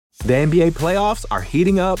The NBA playoffs are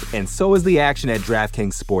heating up, and so is the action at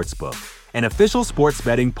DraftKings Sportsbook, an official sports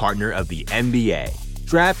betting partner of the NBA.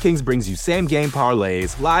 DraftKings brings you same-game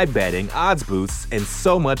parlays, live betting, odds boosts, and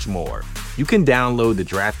so much more. You can download the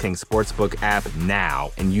DraftKings Sportsbook app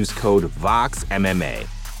now and use code VOXMMA.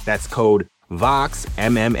 That's code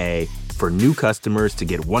VOXMMA for new customers to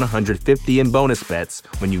get $150 in bonus bets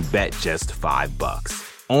when you bet just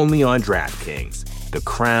 $5. Only on DraftKings. The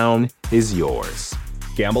crown is yours.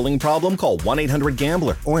 Gambling problem? Call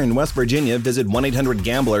 1-800-GAMBLER. Or in West Virginia, visit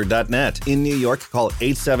 1-800-GAMBLER.net. In New York, call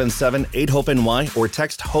 877-8-HOPE-NY or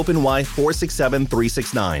text HOPE-NY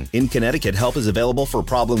 467-369. In Connecticut, help is available for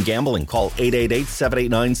problem gambling. Call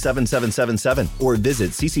 888-789-7777 or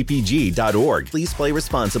visit ccpg.org. Please play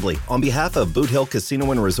responsibly. On behalf of Boot Hill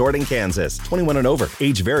Casino and Resort in Kansas, 21 and over.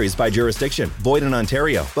 Age varies by jurisdiction. Void in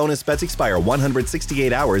Ontario. Bonus bets expire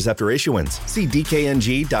 168 hours after issuance. See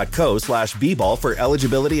dkng.co/bball for eligibility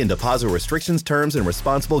and deposit restrictions, terms, and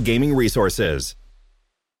responsible gaming resources.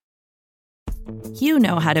 You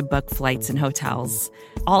know how to book flights and hotels.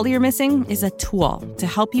 All you're missing is a tool to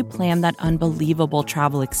help you plan that unbelievable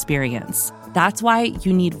travel experience. That's why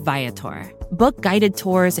you need Viator. Book guided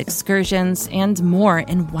tours, excursions, and more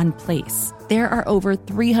in one place. There are over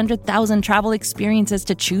 300,000 travel experiences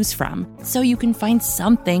to choose from, so you can find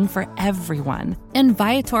something for everyone. And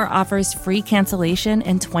Viator offers free cancellation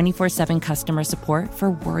and 24/7 customer support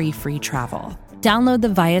for worry-free travel. Download the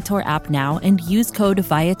Viator app now and use code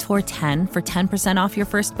Viator10 for 10% off your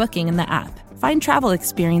first booking in the app. Find travel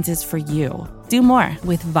experiences for you. Do more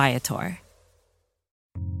with Viator.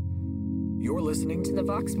 You're listening to the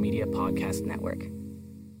Vox Media Podcast Network.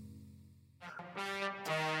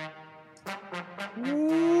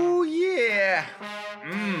 Ooh, yeah.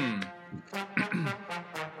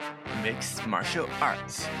 Mixed martial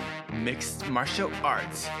arts. Mixed martial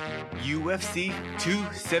arts. UFC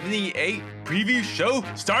 278 preview show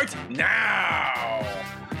starts now.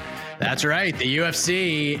 That's right. The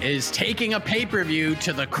UFC is taking a pay-per-view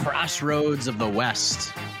to the crossroads of the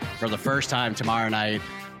West for the first time tomorrow night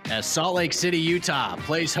as Salt Lake City, Utah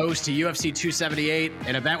plays host to UFC 278,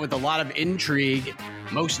 an event with a lot of intrigue,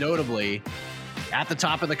 most notably at the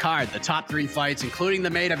top of the card. The top three fights, including the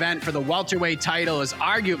main event for the welterweight title, is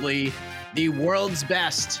arguably the world's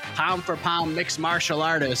best pound-for-pound mixed martial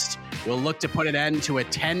artist, will look to put an end to a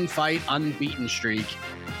 10-fight unbeaten streak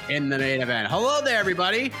in the main event. Hello there,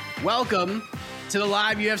 everybody. Welcome to the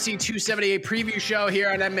live UFC 278 preview show here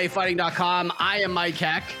on MMAfighting.com. I am Mike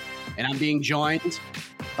Heck, and I'm being joined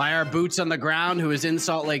by our boots on the ground, who is in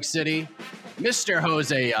Salt Lake City, Mr.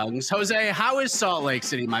 Jose Youngs. Jose, how is Salt Lake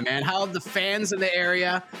City, my man? How are the fans in the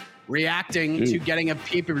area reacting to getting a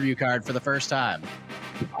pay-per-view card for the first time?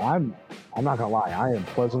 I'm not gonna lie, I am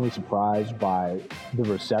pleasantly surprised by the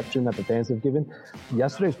reception that the fans have given.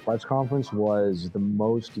 Yesterday's press conference was the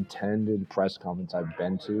most attended press conference I've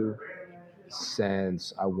been to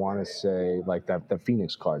since, I want to say, like the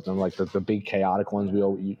Phoenix cards, and like the big chaotic ones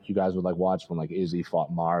you guys would like watch when like Izzy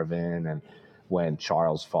fought Marvin and when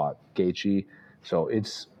Charles fought Gaethje. So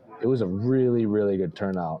it was a really, really good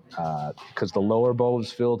turnout because the lower bowl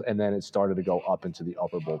was filled and then it started to go up into the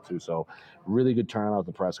upper bowl too. So really good turnout at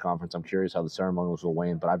the press conference. I'm curious how the ceremonials will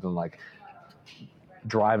wane, but I've been like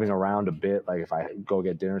driving around a bit. Like if I go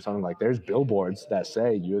get dinner or something, like there's billboards that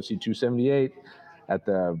say UFC 278 at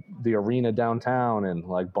the arena downtown, and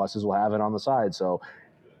like buses will have it on the side. So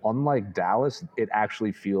unlike Dallas, it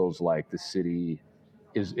actually feels like the city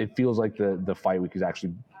it feels like the fight week is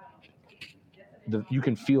actually you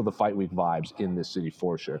can feel the fight week vibes in this city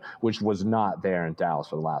for sure, which was not there in Dallas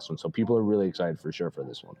for the last one. So people are really excited for sure for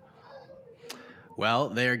this one. Well,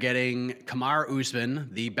 they're getting Kamaru Usman,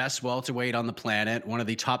 the best welterweight on the planet, one of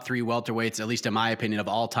the top three welterweights, at least in my opinion, of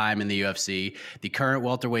all time in the UFC, the current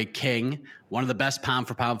welterweight king, one of the best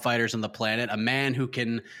pound-for-pound fighters on the planet, a man who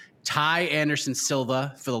can tie Anderson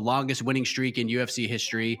Silva for the longest winning streak in UFC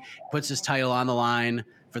history, puts his title on the line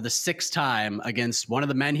for the sixth time against one of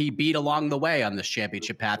the men he beat along the way on this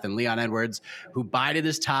championship path, and Leon Edwards, who bided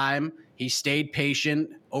his time. He stayed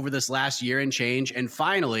patient over this last year and change, and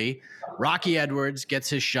finally, Rocky Edwards gets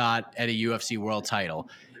his shot at a UFC world title.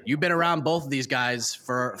 You've been around both of these guys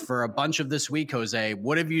for a bunch of this week, Jose.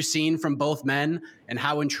 What have you seen from both men, and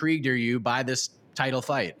how intrigued are you by this title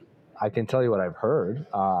fight? I can tell you what I've heard.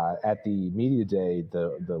 At the media day,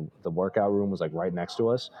 the workout room was like right next to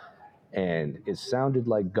us, and it sounded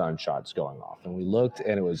like gunshots going off. And we looked,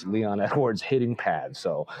 and it was Leon Edwards hitting pads.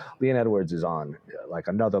 So Leon Edwards is on like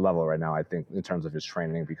another level right now, I think, in terms of his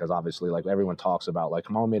training, because obviously, like everyone talks about, like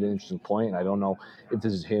Kamal made an interesting point, and I don't know if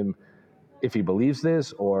this is him, if he believes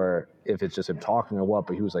this or if it's just him talking or what,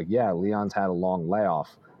 but he was like, yeah, Leon's had a long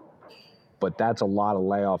layoff but that's a lot of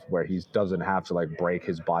layoff where he doesn't have to like break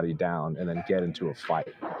his body down and then get into a fight.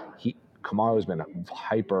 Kamaru's been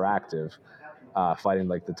hyperactive, fighting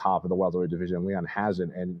like the top of the welterweight division. Leon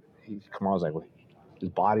hasn't, and Kamaru's like, his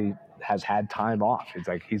body has had time off. It's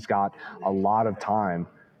like he's got a lot of time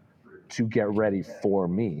to get ready for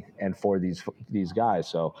me and for these guys.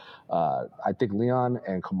 So I think Leon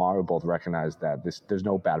and Kamaru both recognize that there's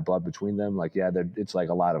no bad blood between them. Like, yeah, it's like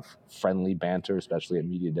a lot of friendly banter, especially at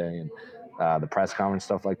media day and the press conference,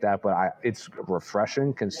 stuff like that. But it's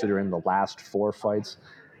refreshing considering the last 4 or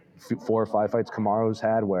 5 fights Kamaru's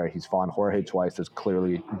had, where he's fought Jorge twice. There's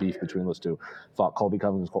clearly beef between those two. Fought Colby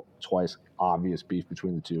Covington twice. Obvious beef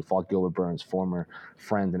between the two. Fought Gilbert Burns, former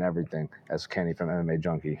friend and everything, as Kenny from MMA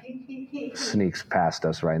Junkie sneaks past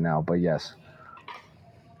us right now. But yes.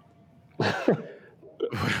 What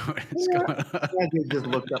is going on? I just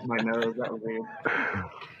looked up my nose. That was weird.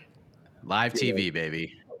 Live TV,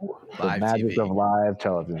 baby. Live the magic TV. of live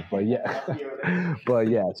television. But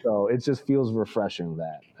yeah, so it just feels refreshing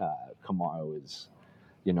that Kamaru is,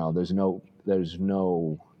 there's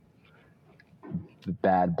no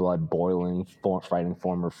bad blood boiling, fighting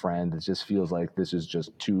former friend. It just feels like this is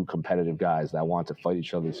just 2 competitive guys that want to fight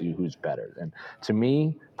each other to see who's better. And to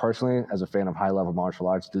me, personally, as a fan of high-level martial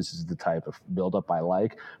arts, this is the type of build-up I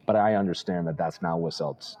like, but I understand that that's not what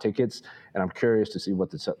sells tickets, and I'm curious to see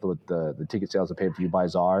what the ticket sales of pay-per-view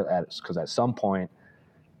buys are, because at some point,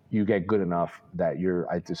 you get good enough that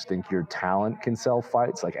I just think your talent can sell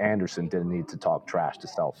fights. Like Anderson didn't need to talk trash to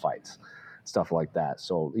sell fights. Stuff like that.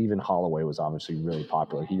 So even Holloway was obviously really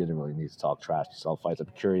popular. He didn't really need to talk trash to sell fights. I'm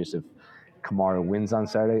curious if Kamaru wins on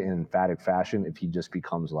Saturday in emphatic fashion, if he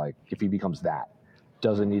becomes that.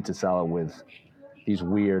 Doesn't need to sell it with these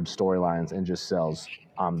weird storylines and just sells,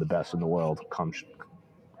 I'm the best in the world, come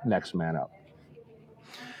next man up.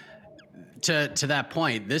 To that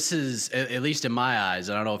point, this is, at least in my eyes,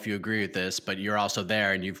 I don't know if you agree with this, but you're also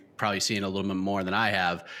there and you've probably seen a little bit more than I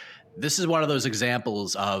have. This is one of those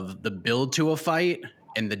examples of the build to a fight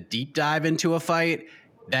and the deep dive into a fight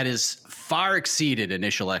that is far exceeded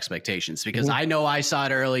initial expectations, because I know I saw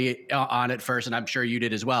it early on at first, and I'm sure you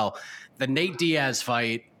did as well. The Nate Diaz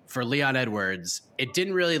fight for Leon Edwards, it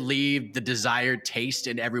didn't really leave the desired taste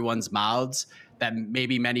in everyone's mouths that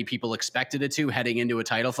maybe many people expected it to heading into a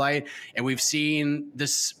title fight. And we've seen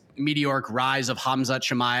this meteoric rise of Khamzat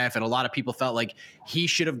Chimaev, and a lot of people felt like he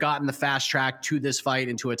should have gotten the fast track to this fight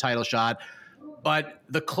into a title shot. But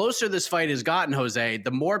the closer this fight has gotten, Jose,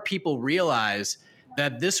 the more people realize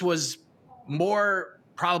that this was more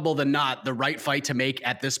probable than not the right fight to make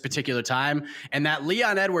at this particular time, and that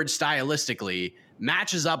Leon Edwards stylistically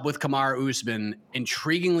matches up with Kamaru Usman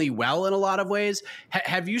intriguingly well in a lot of ways.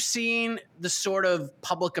 Have you seen the sort of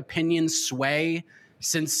public opinion sway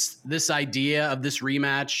since this idea of this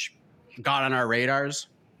rematch got on our radars?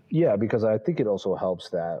 Yeah, because I think it also helps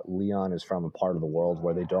that Leon is from a part of the world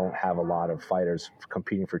where they don't have a lot of fighters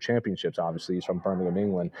competing for championships. Obviously, he's from Birmingham,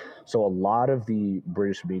 England. So a lot of the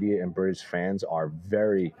British media and British fans are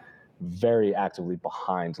very, very actively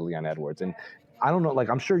behind Leon Edwards. And I don't know, like,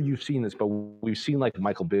 I'm sure you've seen this, but we've seen like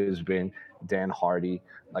Michael Bisping, Dan Hardy,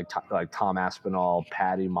 like Tom Aspinall,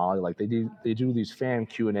 Patty, Molly, like they do these fan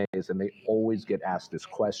Q&As, and they always get asked this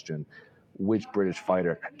question: which British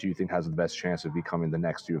fighter do you think has the best chance of becoming the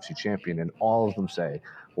next UFC champion? And all of them say,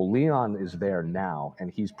 well, Leon is there now, and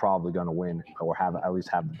he's probably going to win or at least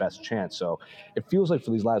have the best chance. So it feels like for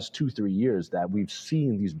these last 2-3 years that we've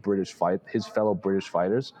seen these his fellow British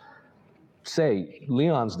fighters say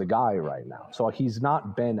Leon's the guy right now. So he's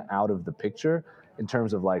not been out of the picture in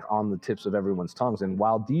terms of like on the tips of everyone's tongues. And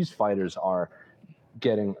while these fighters are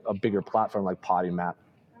getting a bigger platform like Patty,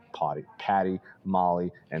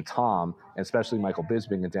 Molly, and Tom, and especially Michael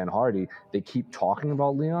Bisping and Dan Hardy, they keep talking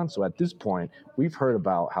about Leon. So at this point, we've heard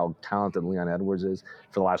about how talented Leon Edwards is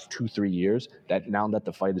for the last 2-3 years. That now that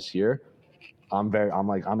the fight is here, I'm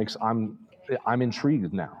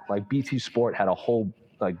intrigued now. Like BT Sport had a whole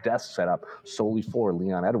desk set up solely for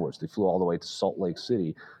Leon Edwards. They flew all the way to Salt Lake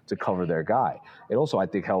City to cover their guy. It also, I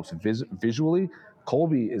think, helps visually.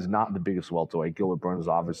 Colby is not the biggest welterweight. Gilbert Burns is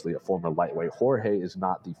obviously a former lightweight. Jorge is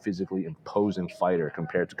not the physically imposing fighter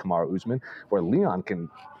compared to Kamaru Usman, where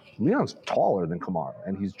Leon's taller than Kamaru,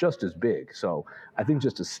 and he's just as big. So I think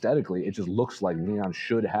just aesthetically, it just looks like Leon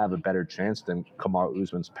should have a better chance than Kamaru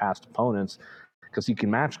Usman's past opponents, because he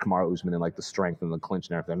can match Kamaru Usman in like the strength and the clinch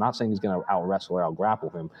and everything. I'm not saying he's going to out-wrestle or out-grapple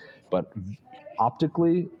him, but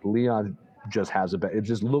optically, Leon just has it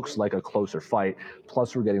just looks like a closer fight.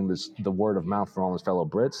 Plus, we're getting the word of mouth from all his fellow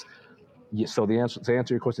Brits. So to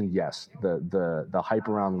answer your question, yes, the hype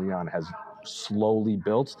around Leon has slowly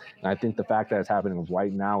built, and I think the fact that it's happening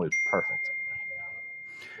right now is perfect.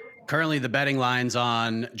 Currently, the betting lines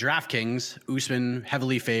on DraftKings, Usman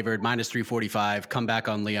heavily favored, minus 345, comeback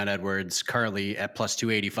on Leon Edwards, currently at plus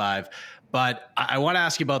 285. But I want to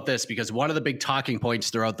ask you about this because one of the big talking points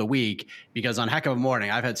throughout the week, because on Heck of a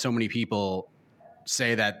Morning, I've had so many people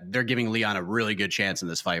say that they're giving Leon a really good chance in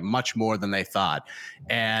this fight, much more than they thought.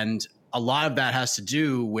 And a lot of that has to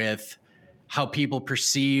do with how people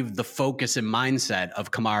perceive the focus and mindset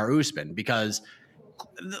of Kamaru Usman, because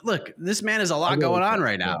look, this man has a lot going on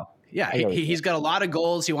right now. Yeah, he's got a lot of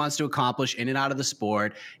goals he wants to accomplish in and out of the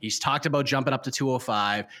sport. He's talked about jumping up to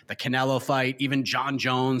 205, the Canelo fight, even John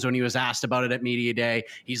Jones when he was asked about it at Media Day.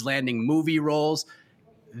 He's landing movie roles.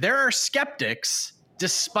 There are skeptics,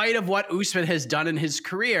 despite of what Usman has done in his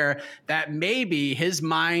career, that maybe his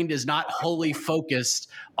mind is not wholly focused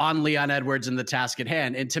on Leon Edwards and the task at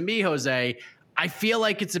hand. And to me, Jose, I feel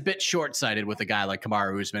like it's a bit short-sighted with a guy like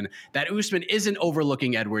Kamaru Usman, that Usman isn't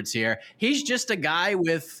overlooking Edwards here. He's just a guy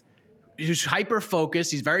who's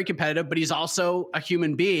hyper-focused. He's very competitive, but he's also a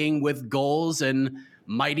human being with goals and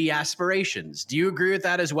mighty aspirations. Do you agree with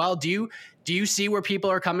that as well? Do you see where people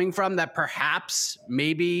are coming from, that perhaps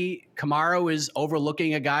maybe Kamaru is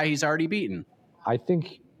overlooking a guy he's already beaten? I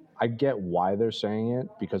think I get why they're saying it,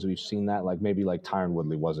 because we've seen that, like maybe like Tyron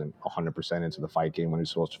Woodley wasn't 100% into the fight game when he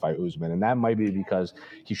was supposed to fight Usman. And that might be because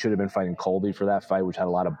he should have been fighting Colby for that fight, which had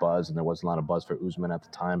a lot of buzz, and there wasn't a lot of buzz for Usman at the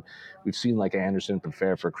time. We've seen like Anderson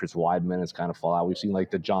prepare for Chris Weidman. It's kind of fall out. We've seen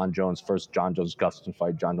like the first John Jones Gustafsson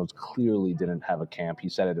fight. John Jones clearly didn't have a camp. He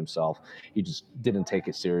said it himself. He just didn't take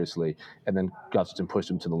it seriously. And then Gustafsson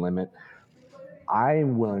pushed him to the limit.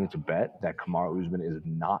 I'm willing to bet that Kamaru Usman is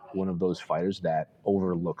not one of those fighters that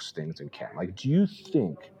overlooks things in camp. Like, do you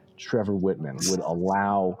think Trevor Whitman would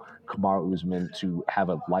allow Kamaru Usman to have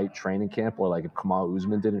a light training camp, or like if Kamaru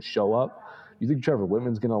Usman didn't show up? You think Trevor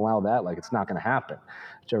Whitman's going to allow that? Like, it's not going to happen.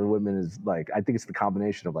 Trevor Whitman is like, I think it's the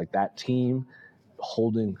combination of like that team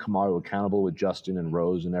holding Kamaru accountable with Justin and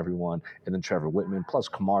Rose and everyone, and then Trevor Whitman. Plus,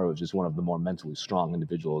 Kamaru is just one of the more mentally strong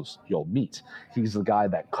individuals you'll meet. He's the guy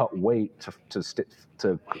that cut weight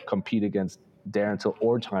to compete against Darren Till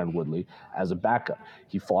or Tyron Woodley as a backup.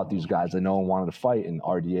 He fought these guys that no one wanted to fight in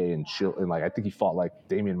RDA and Chile. And like, I think he fought like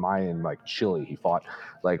Damian Maia in like Chile. He fought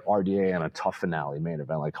like RDA in a tough finale main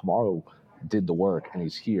event. Like, Kamaru did the work and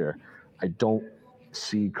he's here. I don't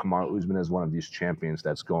see Kamaru Usman as one of these champions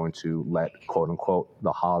that's going to let, quote unquote,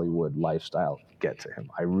 the Hollywood lifestyle get to him.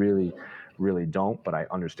 I really, really don't, but I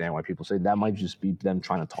understand why people say that might just be them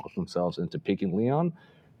trying to talk themselves into picking Leon,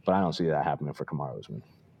 but I don't see that happening for Kamaru Usman.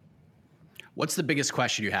 What's the biggest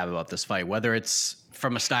question you have about this fight, whether it's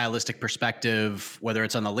from a stylistic perspective, whether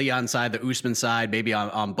it's on the Leon side, the Usman side, maybe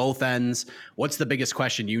on both ends? What's the biggest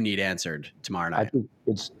question you need answered tomorrow night? I think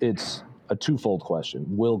it's a twofold question.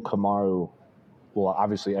 Well,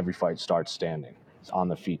 obviously every fight starts standing. It's on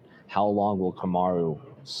the feet. How long will Kamaru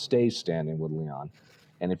stay standing with Leon?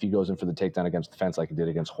 And if he goes in for the takedown against the fence like he did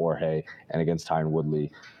against Jorge and against Tyron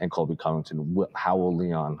Woodley and Colby Covington, how will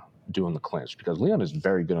Leon do in the clinch? Because Leon is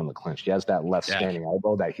very good in the clinch. He has that left standing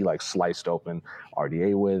elbow that he like sliced open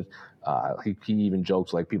RDA with. He even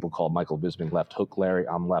jokes, like, people call Michael Bisping left hook Larry.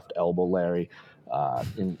 I'm left elbow Larry.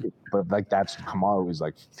 But like, that's Kamaru is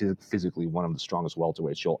like physically one of the strongest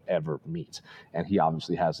welterweights you'll ever meet, and he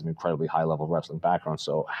obviously has an incredibly high level wrestling background.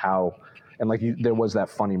 So there was that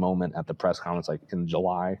funny moment at the press conference like in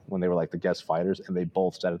July when they were like the guest fighters, and they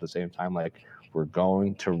both said at the same time like, we're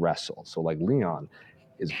going to wrestle. So like Leon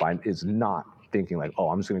is not thinking like, oh,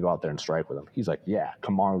 I'm just going to go out there and strike with him. He's like, yeah,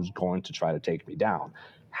 Kamaru's going to try to take me down.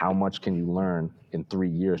 How much can you learn in 3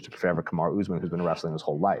 years to prepare for Kamaru Usman, who's been wrestling his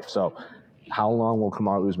whole life? So how long will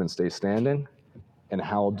Kamaru Usman stay standing? And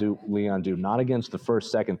how will Leon do? Not against the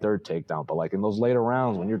first, second, third takedown, but like in those later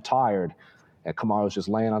rounds when you're tired and Kamaru's just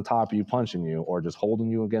laying on top of you, punching you, or just holding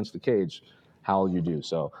you against the cage, how will you do?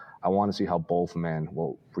 So I want to see how both men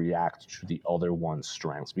will react to the other one's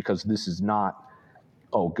strengths, because this is not,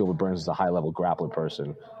 oh, Gilbert Burns is a high-level grappling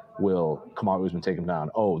person. Will Kamaru Usman take him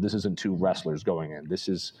down? Oh, this isn't two wrestlers going in. This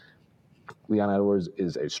is Leon Edwards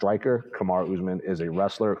is a striker. Kamaru Usman is a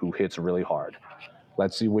wrestler who hits really hard.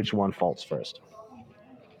 Let's see which one falls first.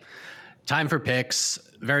 Time for picks.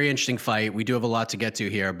 Very interesting fight. We do have a lot to get to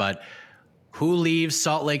here, but who leaves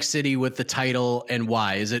Salt Lake City with the title and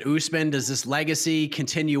why? Is it Usman? Does this legacy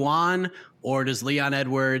continue on, or does Leon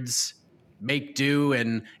Edwards make do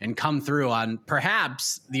and come through on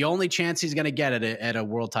perhaps the only chance he's going to get at a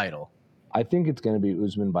world title? I think it's going to be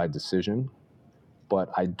Usman by decision, but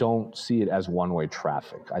I don't see it as one-way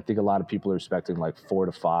traffic. I think a lot of people are expecting like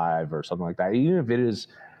 4-5 or something like that. Even if it is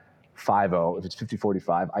 5-0, if it's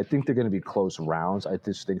 50-45, I think they're going to be close rounds. I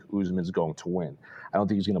just think Usman's going to win. I don't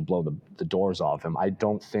think he's going to blow the doors off him. I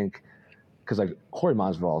don't think, because like Jorge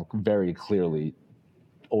Masvidal very clearly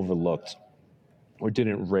overlooked or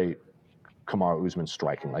didn't rate Kamaru Usman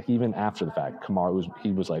striking. Like even after the fact,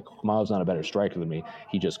 he was like, Kamaru's not a better striker than me.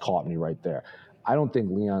 He just caught me right there. I don't think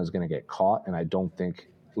Leon is going to get caught, and I don't think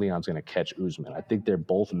Leon's going to catch Usman. I think they're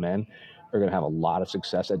both men are going to have a lot of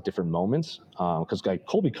success at different moments. Because like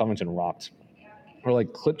Colby Covington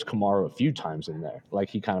clipped Kamaru a few times in there. Like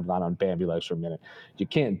he kind of got on Bambi legs for a minute. You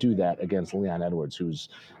can't do that against Leon Edwards, who's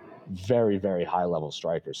very, very high level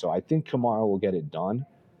striker. So I think Kamaru will get it done.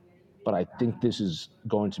 But I think this is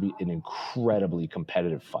going to be an incredibly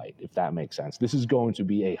competitive fight, if that makes sense. This is going to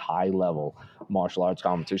be a high-level martial arts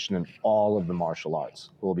competition, and all of the martial arts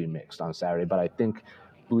will be mixed on Saturday. But I think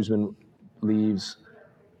Usman leaves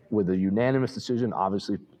with a unanimous decision.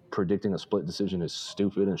 Obviously, predicting a split decision is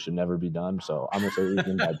stupid and should never be done. So I'm going to say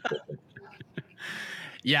Usman by decision.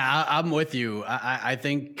 Yeah, I'm with you. I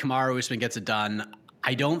think Kamaru Usman gets it done.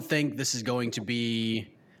 I don't think this is going to be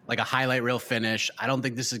like a highlight reel finish. I don't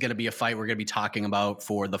think this is going to be a fight we're going to be talking about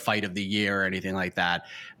for the fight of the year or anything like that.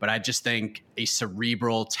 But I just think a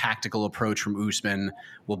cerebral, tactical approach from Usman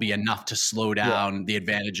will be enough to slow down the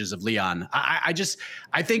advantages of Leon. I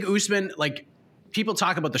think Usman, like people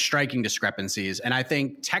talk about the striking discrepancies, and I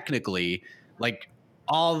think technically, like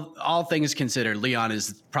all things considered, Leon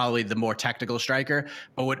is probably the more technical striker.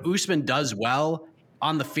 But what Usman does well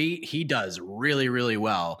on the feet, he does really, really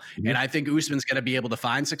well. Mm-hmm. And I think Usman's going to be able to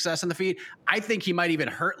find success on the feet. I think he might even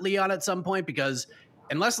hurt Leon at some point because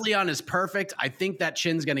unless Leon is perfect, I think that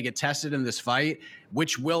chin's going to get tested in this fight,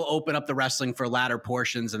 which will open up the wrestling for latter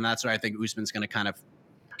portions. And that's where I think Usman's going to kind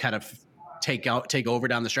of take over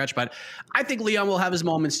down the stretch. But I think Leon will have his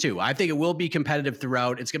moments too. I think it will be competitive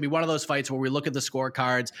throughout. It's going to be one of those fights where we look at the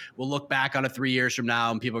scorecards, we'll look back on it 3 years from now,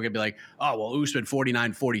 and people are going to be like, oh, well, Usman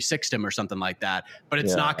 49-46'd him or something like that. But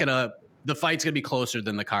it's not going to – the fight's going to be closer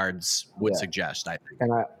than the cards would suggest, I think.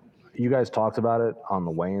 And you guys talked about it on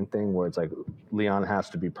the weigh-in thing where it's like Leon has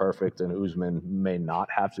to be perfect and Usman may not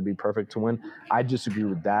have to be perfect to win. I disagree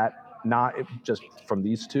with that, not just from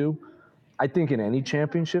these two. I think in any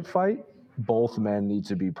championship fight, both men need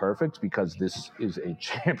to be perfect because this is a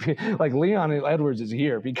champion. Like Leon Edwards is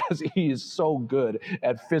here because he is so good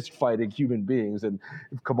at fist fighting human beings. And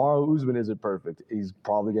if Kamaru Usman isn't perfect, he's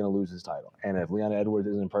probably going to lose his title. And if Leon Edwards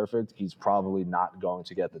isn't perfect, he's probably not going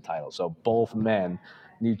to get the title. So both men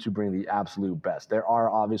need to bring the absolute best. There are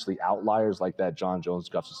obviously outliers like that John Jones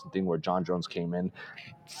Gustafsson thing where John Jones came in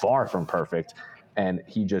far from perfect and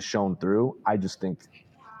he just shone through. I just think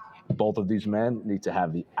both of these men need to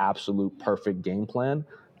have the absolute perfect game plan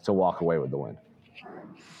to walk away with the win.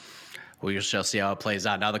 We shall see how it plays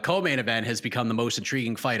out. Now, the co-main event has become the most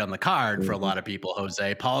intriguing fight on the card for a lot of people,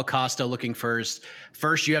 Jose. Paulo Costa looking first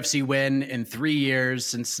UFC win in 3 years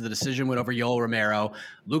since the decision went over Yoel Romero.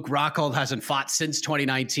 Luke Rockhold hasn't fought since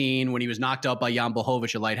 2019 when he was knocked out by Jan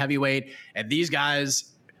Blachowicz at light heavyweight. And these guys,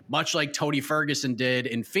 much like Tony Ferguson did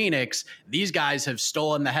in Phoenix, these guys have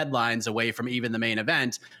stolen the headlines away from even the main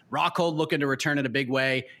event. Rockhold looking to return in a big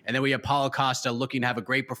way, and then we have Paulo Costa looking to have a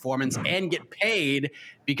great performance and get paid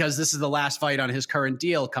because this is the last fight on his current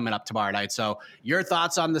deal coming up tomorrow night. So your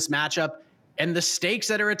thoughts on this matchup and the stakes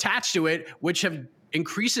that are attached to it, which have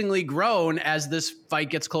increasingly grown as this fight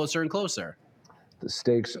gets closer and closer? The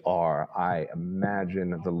stakes are, I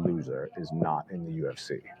imagine the loser is not in the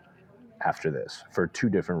UFC after this for two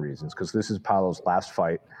different reasons, because this is Paulo's last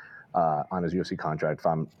fight on his UFC contract,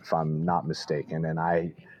 if I'm not mistaken.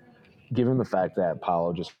 And given the fact that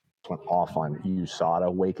Paulo just went off on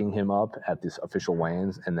USADA waking him up at this official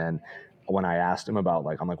weigh-ins, and then when I asked him about,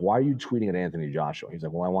 I'm like, why are you tweeting at Anthony Joshua? He's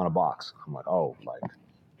like, well, I want to box. I'm like, oh,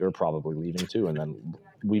 you're probably leaving too. And then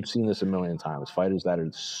we've seen this a million times, fighters that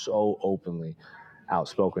are so openly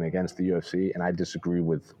outspoken against the UFC, and I disagree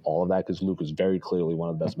with all of that because Luke is very clearly one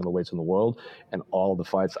of the best middleweights in the world, and all of the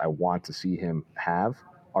fights I want to see him have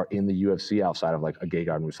are in the UFC outside of a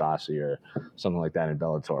Gegard Mousasi or something like that in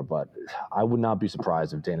Bellator. But I would not be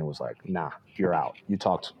surprised if Dana was like, nah, you're out. You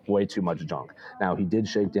talked way too much junk. Now, he did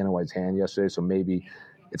shake Dana White's hand yesterday, so maybe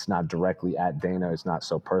it's not directly at Dana. It's not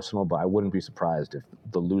so personal, but I wouldn't be surprised if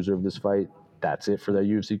the loser of this fight, that's it for their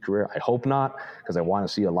UFC career. I hope not, because I want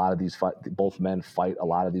to see a lot of these both men fight a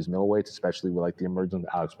lot of these middleweights, especially with the emergence of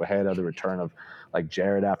Alex Pereira, the return of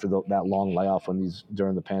Jared after that long layoff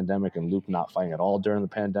during the pandemic, and Luke not fighting at all during the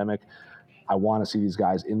pandemic. I want to see these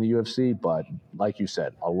guys in the UFC, but like you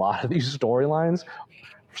said, a lot of these storylines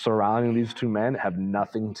surrounding these two men have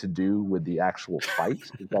nothing to do with the actual fight.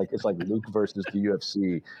 It's like Luke versus the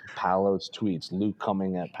UFC. Paolo's tweets, Luke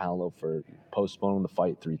coming at Paolo for postponing the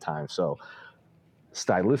fight 3 times. So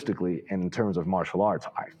stylistically and in terms of martial arts,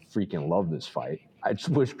 I freaking love this fight. I just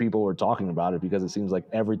wish people were talking about it because it seems like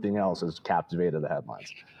everything else has captivated the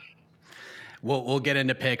headlines. We'll get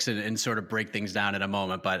into picks and sort of break things down in a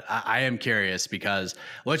moment, but I am curious because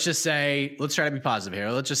let's try to be positive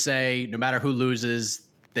here. Let's just say no matter who loses,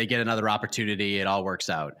 they get another opportunity. It all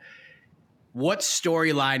works out. What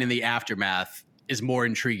storyline in the aftermath is more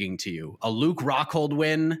intriguing to you? A Luke Rockhold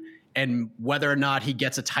win and whether or not he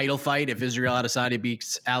gets a title fight if Israel Adesanya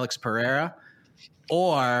beats Alex Pereira,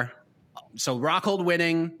 or so Rockhold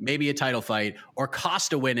winning, maybe a title fight, or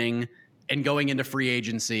Costa winning and going into free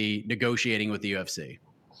agency, negotiating with the UFC?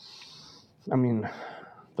 I mean,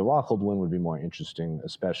 the Rockhold win would be more interesting,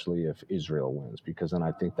 especially if Israel wins, because then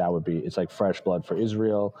I think it's like fresh blood for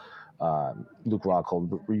Israel. Luke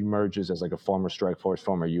Rockhold reemerges as like a former Strikeforce,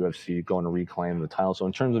 former UFC, going to reclaim the title. So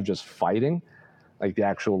in terms of just fighting, like the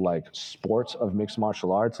actual like sports of mixed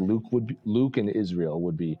martial arts, Luke and Israel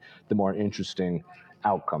would be the more interesting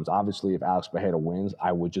outcomes. Obviously, if Alex Pereira wins,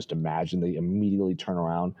 I would just imagine they immediately turn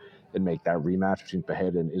around and make that rematch between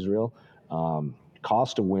Pereira and Israel.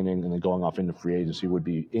 Costa winning and then going off into free agency would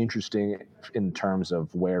be interesting in terms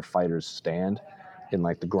of where fighters stand in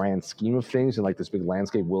like the grand scheme of things and like this big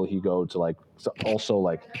landscape. Will he go to like also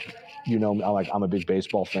like, you know, I'm a big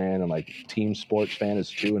baseball fan and like team sports fan is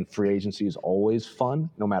too, and free agency is always fun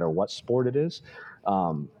no matter what sport it is.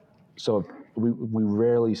 So we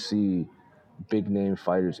rarely see big name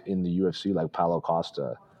fighters in the UFC like Paulo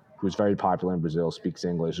Costa, who's very popular in Brazil, speaks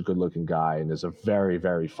English, a good looking guy, and is a very,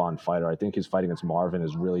 very fun fighter. I think his fight against Marvin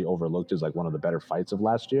is really overlooked as like one of the better fights of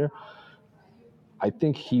last year. I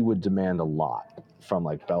think he would demand a lot from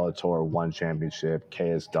like Bellator, One Championship,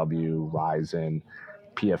 KSW, Ryzen,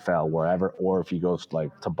 PFL, wherever, or if he goes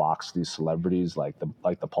to box these celebrities like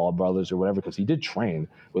the Paul brothers or whatever, because he did train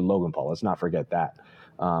with Logan Paul. Let's not forget that.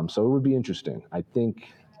 So it would be interesting. I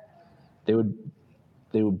think they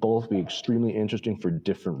would both be extremely interesting for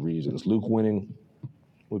different reasons. Luke winning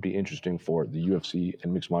would be interesting for the UFC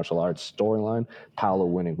and mixed martial arts storyline. Paolo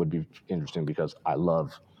winning would be interesting because I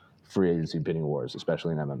love free agency bidding wars,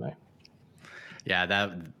 especially in MMA.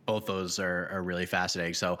 Yeah, both those are really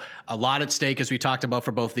fascinating. So a lot at stake, as we talked about,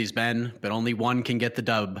 for both these men, but only one can get the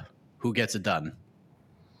dub. Who gets it done?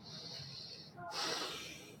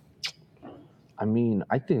 I mean,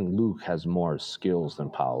 I think Luke has more skills than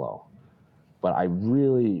Paolo. But I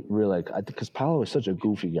really because Paolo is such a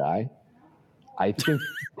goofy guy, I think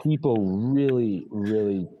people really,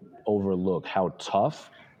 really overlook how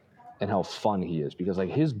tough and how fun he is. Because like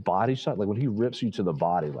his body shot, like when he rips you to the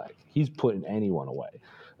body, like he's putting anyone away.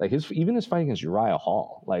 Like even his fight against Uriah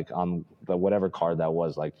Hall, like on the whatever card that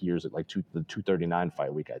was, like years like the 239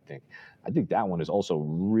 fight week, I think that one is also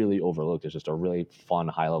really overlooked. It's just a really fun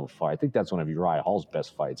high level fight. I think that's one of Uriah Hall's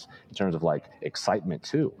best fights in terms of like excitement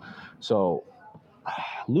too. So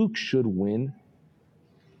Luke should win,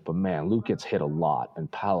 but man, Luke gets hit a lot,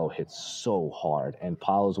 and Paolo hits so hard. And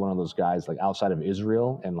Paolo's one of those guys, like outside of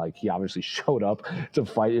Israel, and like he obviously showed up to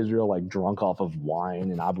fight Israel like drunk off of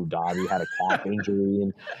wine in Abu Dhabi, had a calf injury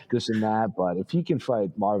and this and that. But if he can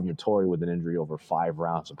fight Marvin Vettori with an injury over 5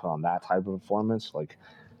 rounds and put on that type of performance, like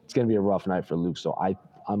it's gonna be a rough night for Luke. So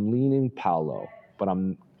I'm leaning Paolo, but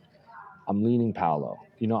I'm leaning Paolo.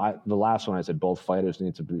 You know, the last one I said both fighters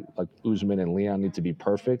need to be, like Usman and Leon need to be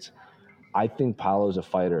perfect. I think Paolo's a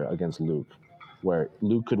fighter against Luke, where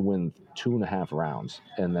Luke could win 2.5 rounds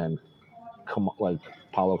and then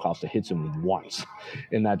Paulo Costa hits him once,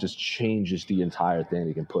 and that just changes the entire thing.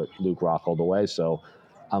 He can put Luke Rockhold away. So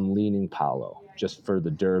I'm leaning Paolo just for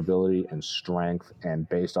the durability and strength, and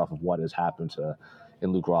based off of what has happened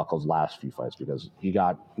in Luke Rockhold's last few fights, because he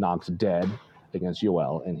got knocked dead against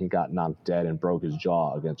Yoel, and he got knocked dead and broke his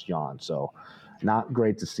jaw against Jan. So not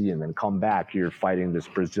great to see him. And come back, you're fighting this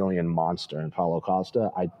Brazilian monster in Paulo Costa.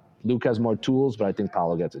 Luke has more tools, but I think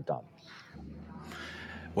Paolo gets it done.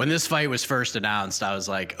 When this fight was first announced, I was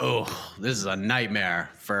like, oh, this is a nightmare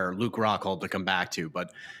for Luke Rockhold to come back to.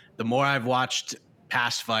 But the more I've watched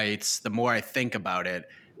past fights, the more I think about it,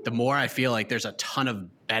 the more I feel like there's a ton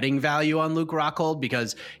of betting value on Luke Rockhold,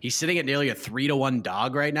 because he's sitting at nearly a 3-1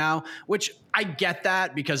 dog right now, which I get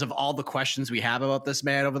that because of all the questions we have about this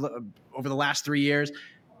man over the last 3 years.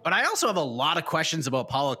 But I also have a lot of questions about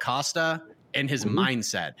Paulo Costa and his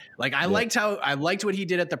mindset. Like I liked what he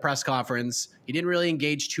did at the press conference. He didn't really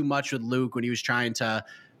engage too much with Luke when he was trying to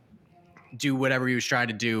do whatever he was trying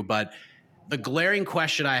to do, but The glaring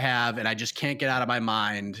question I have, and I just can't get out of my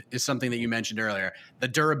mind, is something that you mentioned earlier: the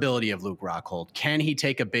durability of Luke Rockhold. Can he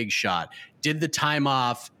take a big shot? Did the time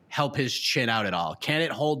off help his chin out at all? Can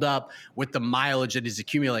it hold up with the mileage that he's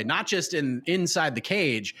accumulated, not just inside the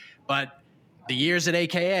cage, but the years at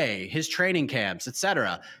AKA, his training camps,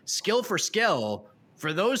 etc. Skill for skill.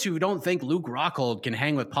 For those who don't think Luke Rockhold can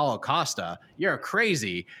hang with Paulo Costa, you're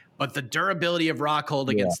crazy. But the durability of Rockhold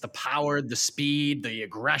against the power, the speed, the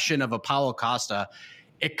aggression of a Paulo Costa,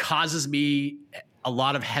 it causes me a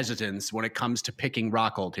lot of hesitance when it comes to picking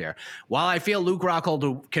Rockhold here. While I feel Luke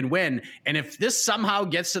Rockhold can win, and if this somehow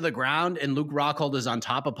gets to the ground and Luke Rockhold is on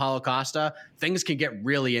top of Paulo Costa, things can get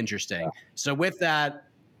really interesting. So with that,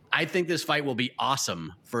 I think this fight will be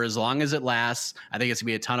awesome for as long as it lasts. I think it's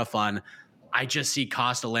going to be a ton of fun. I just see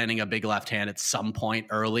Costa landing a big left hand at some point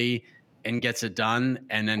early and gets it done,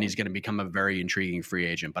 and then he's going to become a very intriguing free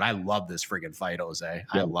agent. But I love this friggin' fight, Jose.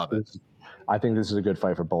 I love it. I think this is a good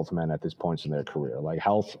fight for both men at this point in their career. Like,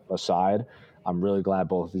 health aside, I'm really glad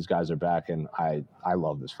both of these guys are back, and I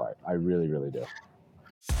love this fight. I really, really do.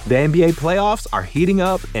 The NBA playoffs are heating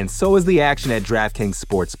up, and so is the action at DraftKings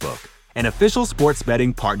Sportsbook, an official sports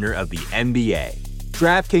betting partner of the NBA.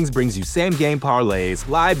 DraftKings brings you same-game parlays,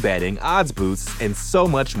 live betting, odds boosts, and so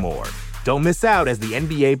much more. Don't miss out as the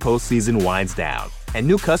NBA postseason winds down. And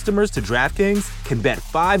new customers to DraftKings can bet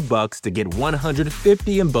 $5 to get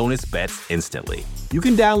 $150 in bonus bets instantly. You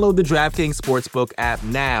can download the DraftKings Sportsbook app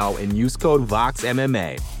now and use code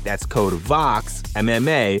VOXMMA. That's code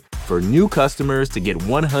VOXMMA for new customers to get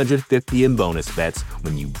 $150 in bonus bets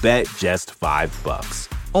when you bet just $5.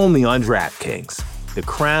 Only on DraftKings. The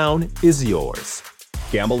crown is yours.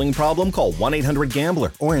 Gambling problem? Call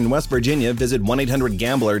 1-800-GAMBLER. Or in West Virginia, visit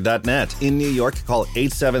 1-800-GAMBLER.net. In New York, call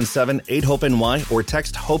 877-8-HOPE-NY or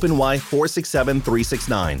text HOPE-NY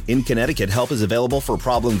 467-369. In Connecticut, help is available for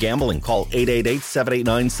problem gambling. Call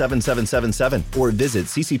 888-789-7777 or visit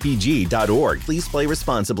ccpg.org. Please play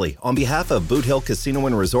responsibly. On behalf of Boot Hill Casino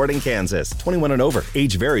and Resort in Kansas, 21 and over.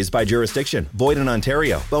 Age varies by jurisdiction. Void in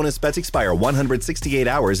Ontario. Bonus bets expire 168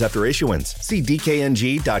 hours after issuance. See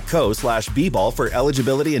dkng.co/bball for eligibility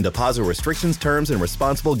and deposit restrictions, terms, and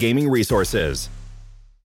responsible gaming resources.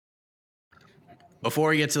 Before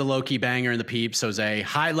we get to the low-key banger and the peeps, Jose,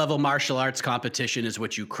 high-level martial arts competition is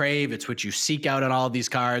what you crave. It's what you seek out on all of these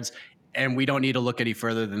cards. And we don't need to look any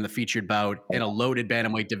further than the featured bout in a loaded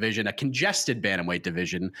bantamweight division, a congested bantamweight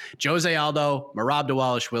division. Jose Aldo, Merab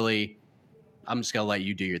Dvalishvili. I'm just going to let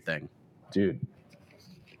you do your thing. Dude,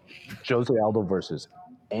 Jose Aldo versus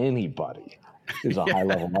anybody is a high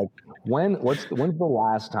level. Like, when's the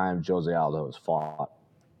last time Jose Aldo has fought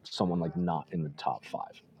someone like not in the top 5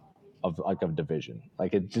 of division?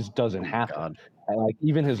 Like, it just doesn't happen. And like,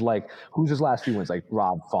 even his, like, who's his last few wins? Like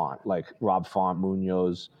Rob Font,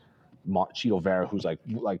 Munoz, Chito Vera, who's like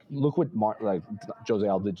look what Jose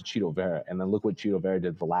Aldo did to Chito Vera, and then look what Chito Vera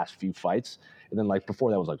did the last few fights, and then like before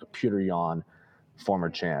that was like a Petr Yan, former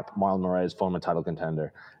champ, Marlon Moraes, former title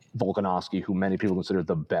contender, Volkanovski, who many people consider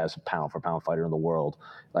the best pound-for-pound fighter in the world.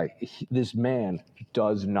 Like, this man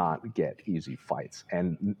does not get easy fights,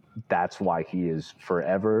 and that's why he is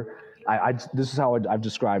forever. This is how I've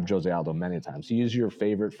described Jose Aldo many times. He is your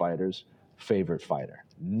favorite fighter's favorite fighter.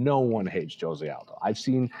 No one hates Jose Aldo. I've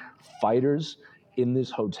seen fighters in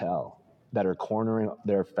this hotel that are cornering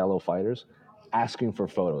their fellow fighters asking for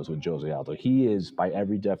photos with Jose Aldo. He is, by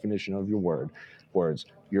every definition of your words,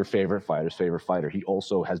 your favorite fighter's favorite fighter. He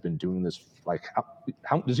also has been doing this, like,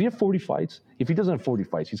 how does he have 40 fights? If he doesn't have 40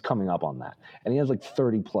 fights, he's coming up on that. And he has like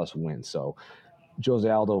 30 plus wins. So Jose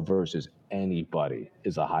Aldo versus anybody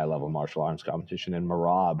is a high level martial arts competition. And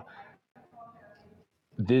Merab,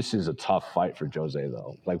 this is a tough fight for Jose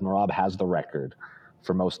though. Like, Merab has the record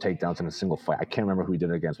for most takedowns in a single fight. I can't remember who he did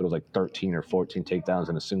it against, but it was like 13 or 14 takedowns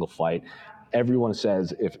in a single fight. Everyone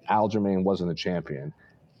says if Aljamain wasn't the champion,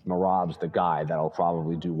 Merab's the guy that'll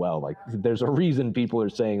probably do well. Like, there's a reason people are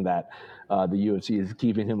saying that the UFC is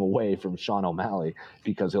keeping him away from Sean O'Malley,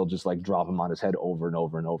 because he'll just like drop him on his head over and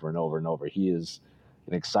over and over and over and over. He is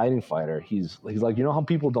an exciting fighter. He's like, you know how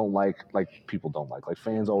people don't like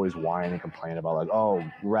fans always whine and complain about like, oh,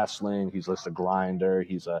 wrestling, he's just a grinder,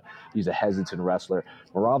 he's a hesitant wrestler.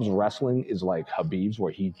 Merab's wrestling is like Khabib's,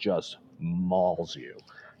 where he just mauls you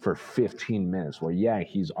for 15 minutes, where, yeah,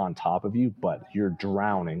 he's on top of you, but you're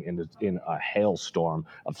drowning in a hailstorm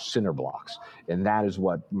of cinder blocks. And that is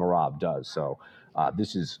what Merab does. So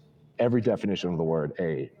this is every definition of the word,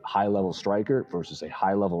 a high-level striker versus a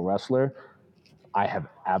high-level wrestler. I have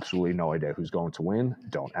absolutely no idea who's going to win.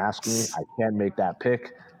 Don't ask me. I can't make that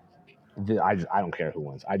pick. I don't care who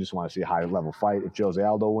wins. I just want to see a high-level fight. If Jose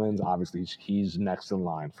Aldo wins, obviously he's next in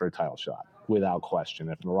line for a title shot. without question.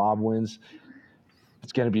 If Merab wins,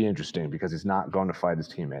 it's going to be interesting because he's not going to fight his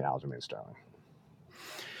teammate Aljamain Sterling.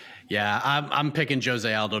 Yeah, I'm picking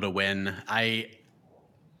Jose Aldo to win. I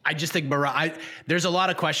just think Merab. There's a lot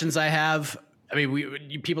of questions I have. I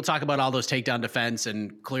mean, people talk about all those takedown defense,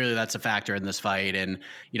 and clearly that's a factor in this fight. And,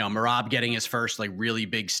 Merab getting his first like really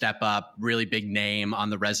big step up, really big name on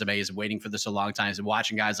the resume, is waiting for this a long time. And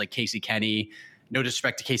watching guys like Casey Kenny, no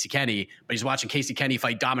disrespect to Casey Kenny, but he's watching Casey Kenny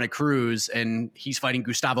fight Dominic Cruz, and he's fighting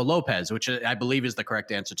Gustavo Lopez, which I believe is the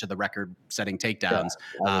correct answer to the record-setting takedowns,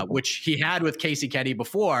 which he had with Casey Kenny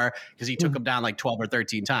before because he took him down like 12 or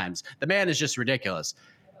 13 times. The man is just ridiculous.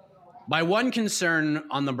 My one concern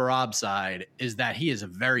on the Merab side is that he is a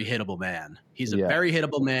very hittable man. He's a very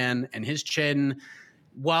hittable man, and his chin,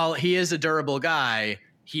 while he is a durable guy,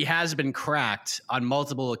 he has been cracked on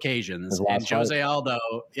multiple occasions. And Jose Aldo,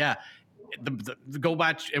 go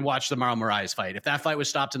back and watch the Marlon Moraes fight. If that fight was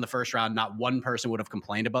stopped in the first round, not one person would have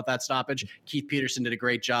complained about that stoppage. Keith Peterson did a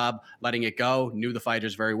great job letting it go, knew the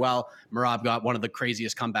fighters very well. Merab got one of the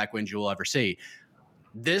craziest comeback wins you will ever see.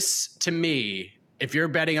 This, to me, if you're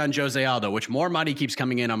betting on Jose Aldo, which more money keeps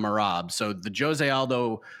coming in on Merab, so the Jose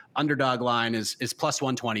Aldo underdog line is plus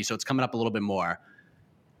 120, so it's coming up a little bit more.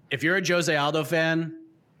 If you're a Jose Aldo fan,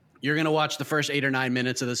 you're going to watch the first 8 or 9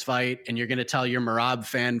 minutes of this fight, and you're going to tell your Merab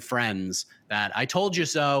fan friends that I told you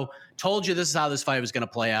so, told you this is how this fight was going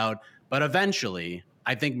to play out. But eventually,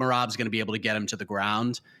 I think Merab's going to be able to get him to the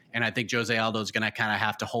ground, and I think Jose Aldo is going to kind of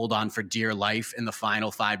have to hold on for dear life in the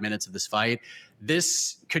final 5 minutes of this fight.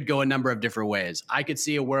 This could go a number of different ways. I could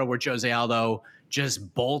see a world where Jose Aldo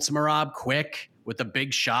just bolts Merab quick with a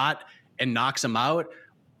big shot and knocks him out.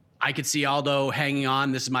 I could see Aldo hanging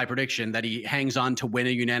on. This is my prediction, that he hangs on to win a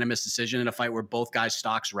unanimous decision in a fight where both guys'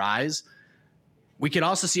 stocks rise. We could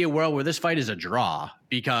also see a world where this fight is a draw,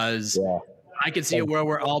 because I could see a world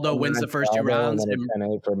where Aldo wins the first 2 rounds. And then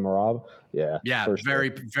 10-8 for Merab. Yeah, very,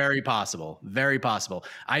 very possible. Very possible.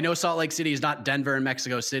 I know Salt Lake City is not Denver and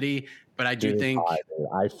Mexico City, but I do think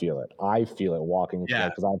I feel it. I feel it walking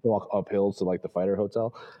because I have to walk uphill to like the fighter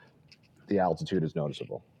hotel. The altitude is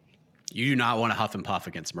noticeable. You do not want to huff and puff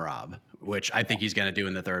against Merab, which I think he's going to do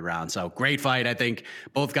in the 3rd round. So great fight. I think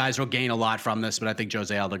both guys will gain a lot from this, but I think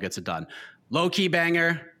Jose Aldo gets it done. Low-key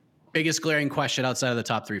banger, biggest glaring question outside of the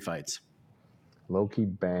top 3 fights. Low-key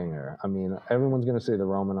banger. I mean, everyone's going to say the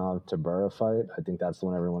Romanov-Tibura fight. I think that's the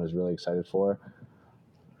one everyone is really excited for.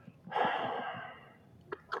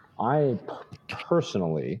 I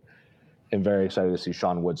personally am very excited to see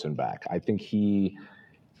Sean Woodson back. I think he's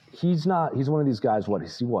one of these guys,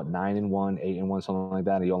 9-1, 8-1, something like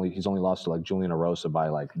that. He's only lost to like Julian Erosa by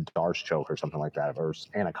like Darce choke or something like that, or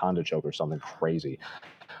Anaconda choke or something crazy.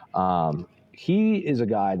 He is a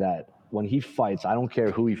guy that when he fights, I don't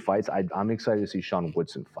care who he fights. I'm excited to see Sean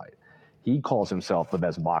Woodson fight. He calls himself the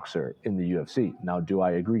best boxer in the UFC. Now, do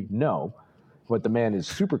I agree? No. But the man is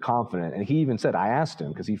super confident. And he even said, I asked him,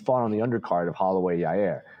 because he fought on the undercard of Holloway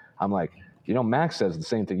Yair. I'm like, Max says the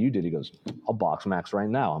same thing you did. He goes, I'll box Max right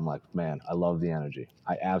now. I'm like, man, I love the energy.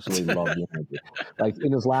 I absolutely love the energy. Like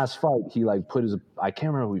in his last fight, he like I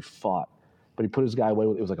can't remember who he fought, but he put his guy away.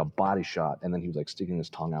 It was like a body shot. And then he was like sticking his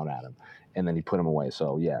tongue out at him. And then he put him away.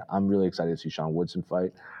 So yeah, I'm really excited to see Sean Woodson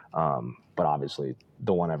fight. But obviously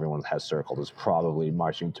the one everyone has circled is probably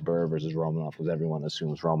Marcin Tibura versus Romanov, because everyone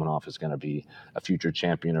assumes Romanov is going to be a future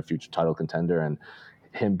champion or future title contender. And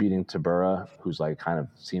him beating Tibura, who's like kind of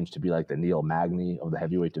seems to be like the Neil Magny of the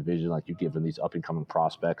heavyweight division, like you give him these up and coming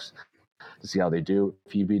prospects to see how they do.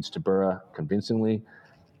 If he beats Tibura convincingly,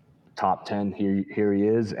 top 10, here he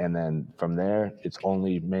is. And then from there, it's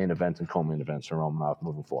only main events and co-main events for Romanov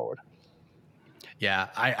moving forward. Yeah,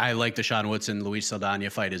 I like the Sean Woodson-Luis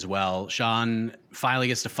Saldana fight as well. Sean finally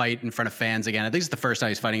gets to fight in front of fans again. I think it's the first time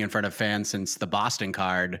he's fighting in front of fans since the Boston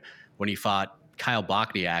card when he fought Kyle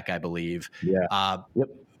Bochniak, I believe. Yeah. Yep.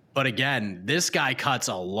 But again, this guy cuts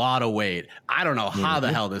a lot of weight. I don't know how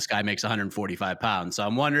the hell this guy makes 145 pounds. So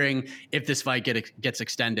I'm wondering if this fight gets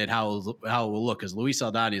extended, how it will look, because Luis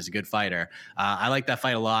Saldana is a good fighter. I like that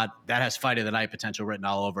fight a lot. That has fight of the night potential written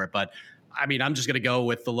all over it. But, I mean, I'm just going to go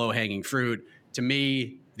with the low-hanging fruit. To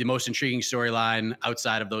me, the most intriguing storyline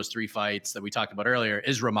outside of those 3 fights that we talked about earlier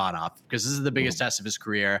is Romanov, because this is the biggest test of his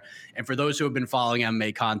career. And for those who have been following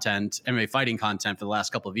MMA fighting content for the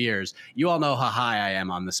last couple of years, you all know how high I am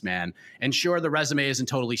on this man. And sure, the resume isn't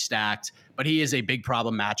totally stacked, but he is a big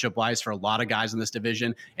problem matchup-wise for a lot of guys in this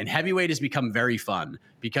division. And heavyweight has become very fun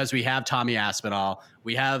because we have Tommy Aspinall.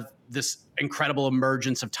 We have this incredible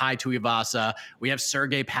emergence of Tai Tuivasa. We have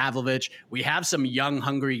Sergey Pavlovich. We have some young,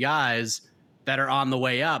 hungry guys that are on the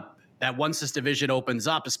way up, that once this division opens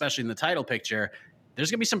up, especially in the title picture,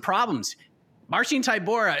 there's going to be some problems. Marcin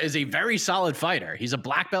Tybura is a very solid fighter. He's a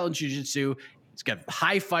black belt in jiu-jitsu. He's got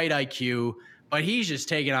high fight IQ, but he's just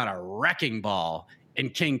taking on a wrecking ball in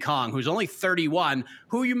King Kong, who's only 31,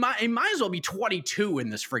 who he might as well be 22 in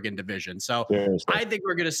this friggin' division. So I think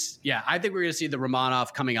we're gonna see the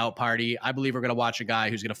Romanov coming out party. I believe we're gonna watch a guy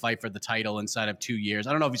who's gonna fight for the title inside of 2 years.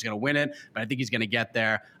 I don't know if he's gonna win it, but I think he's gonna get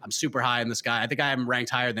there. I'm super high on this guy. I think I am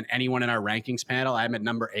ranked higher than anyone in our rankings panel. I'm at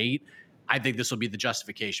number 8. I think this will be the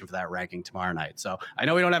justification for that ranking tomorrow night. So I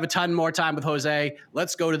know we don't have a ton more time with Jose.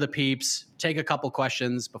 Let's go to the peeps, take a couple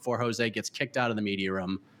questions before Jose gets kicked out of the media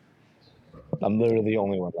room. I'm literally the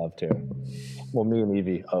only one left here. Well, me and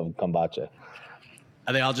Evie of Kambache.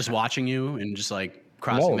 Are they all just watching you and just like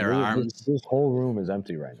crossing their arms? This whole room is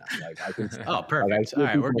empty right now. Like I can. Oh, perfect. Like, all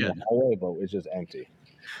right, we're good. Hallway, but it's just empty.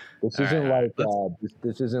 This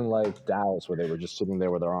this isn't like Dallas where they were just sitting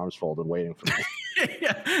there with their arms folded waiting for me.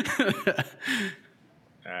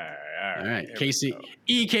 All right. Casey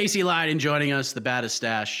Lyden joining us, the baddest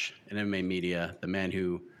stash in MMA media, the man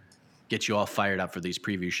who gets you all fired up for these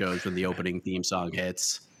preview shows when the opening theme song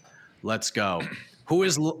hits. Let's go. Who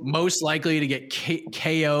is most likely to get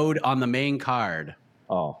KO'd on the main card?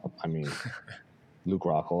 Oh, I mean, Luke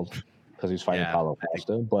Rockhold, because he's fighting Paulo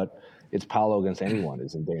Costa, but it's Paulo against anyone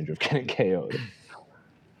is in danger of getting KO'd.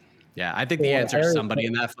 Yeah, I think the answer is somebody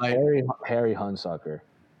in that fight. Harry Hunsucker,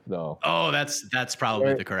 though. Oh, that's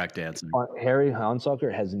probably the correct answer. Harry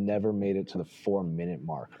Hunsucker has never made it to the 4-minute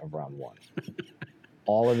mark of round 1.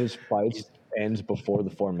 All of his fights ends before the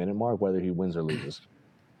 4-minute mark, whether he wins or loses.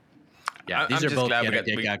 Yeah, these are both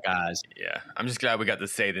get guys. Yeah, I'm just glad we got to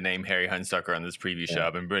say the name Harry Hunsucker on this preview show.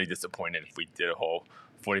 I've been really disappointed if we did a whole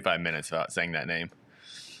 45 minutes without saying that name.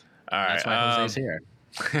 All right, that's why Jose's here.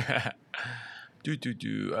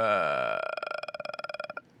 I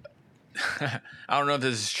don't know if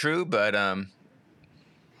this is true, but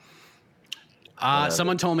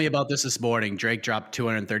someone told me about this morning. Drake dropped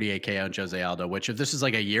 238K on Jose Aldo, which if this is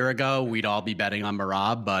like a year ago, we'd all be betting on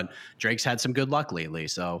Merab, but Drake's had some good luck lately.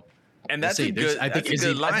 So, and that's a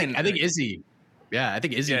good line. I think Izzy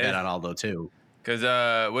bet on Aldo too. Because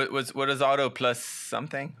what is Aldo plus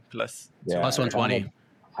something? Plus 120.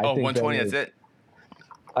 120, that's it.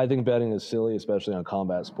 I think betting is silly, especially on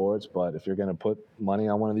combat sports. But if you're going to put money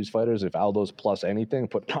on one of these fighters, if Aldo's plus anything,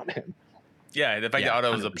 put it on him. Yeah, the fact that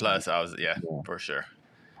Aldo was a plus, for sure.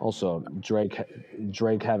 Also,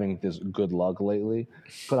 Drake having this good luck lately,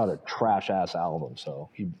 put out a trash ass album. So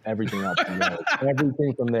everything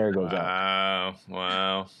from there goes up.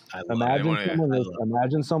 Wow.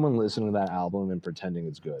 Imagine someone listening to that album and pretending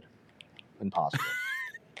it's good. Impossible.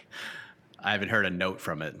 I haven't heard a note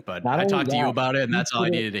from it, but I talked to you about it, and that's all I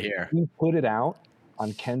needed to hear. He put it out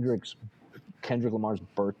on Kendrick Lamar's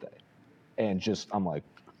birthday, and I'm like,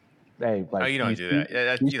 hey, like, you don't do that.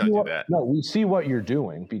 Yeah, you don't do that. No, we see what you're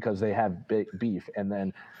doing because they have beef, and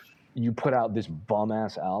then you put out this bum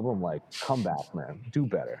ass album. Like, come back, man, do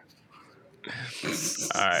better.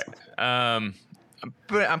 All right, I'm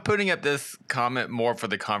putting up this comment more for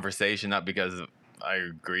the conversation, not because I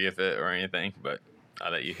agree with it or anything, but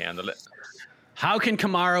I'll let you handle it. How can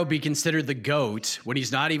Kamaru be considered the GOAT when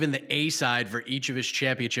he's not even the A side for each of his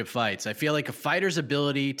championship fights? I feel like a fighter's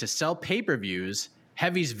ability to sell pay-per-views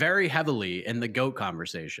heavies very heavily in the GOAT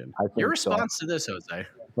conversation. Your response to this, Jose?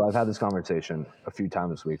 So I've had this conversation a few times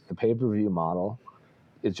this week. The pay-per-view model,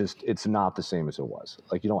 it's not the same as it was.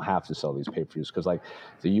 Like, you don't have to sell these pay-per-views because, like,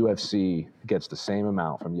 the UFC gets the same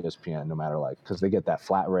amount from ESPN no matter, like, because they get that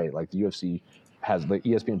flat rate. Like, the UFC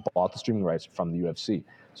ESPN bought the streaming rights from the UFC.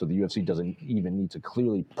 So the UFC doesn't even need to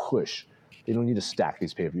clearly push. They don't need to stack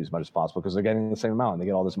these pay-per-views as much as possible because they're getting the same amount and they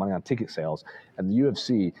get all this money on ticket sales. And the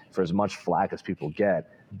UFC, for as much flack as people get,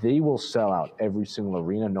 they will sell out every single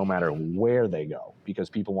arena no matter where they go because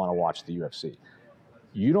people want to watch the UFC.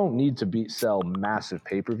 You don't need to sell massive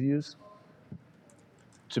pay-per-views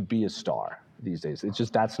to be a star these days. It's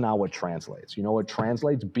just that's not what translates. You know what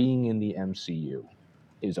translates? Being in the MCU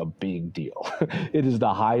is a big deal. It is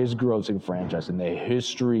the highest grossing franchise in the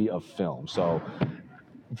history of film. So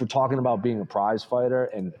if we're talking about being a prize fighter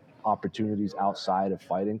and opportunities outside of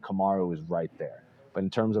fighting, Kamaru is right there. But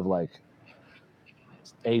in terms of like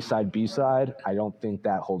A side, B side, I don't think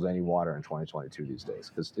that holds any water in 2022 these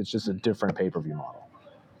days because it's just a different pay-per-view model.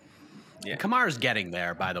 Yeah, Kamaru's getting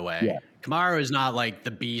there, by the way. Yeah. Kamaru is not like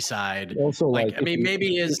the B side. Also, like, I mean, maybe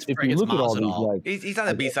he is. If you look at all these, like, he's not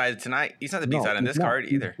the B side tonight. He's not the B side on this card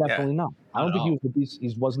either. Definitely not. I don't think he was the B.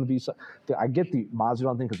 He wasn't the B side. I get the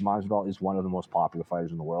Masvidal thing because Masvidal is one of the most popular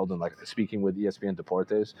fighters in the world. And like speaking with ESPN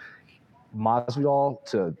Deportes, Masvidal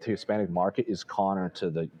to Hispanic market is Conor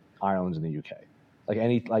to the Ireland's in the UK.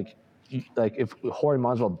 Like if Jorge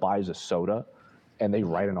Masvidal buys a soda and they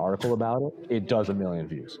write an article about it, it does 1 million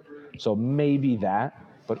views. So maybe that.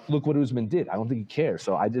 But look what Usman did. I don't think he cares.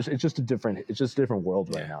 So it's just a different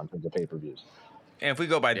world right now in terms of pay-per-views. And if we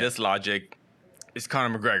go by this logic, it's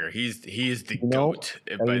Conor McGregor. He's the GOAT.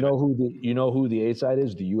 And you know who the A side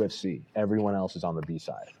is? The UFC. Everyone else is on the B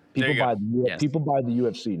side. People buy the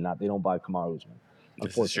UFC, they don't buy Kamaru Usman.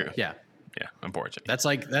 This is true. Yeah. Yeah, unfortunately.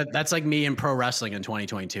 That's like me in pro wrestling in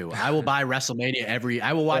 2022. I will buy WrestleMania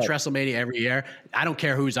I will watch WrestleMania every year. I don't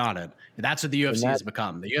care who's on it. That's what the UFC has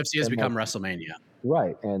become. The UFC has become WrestleMania.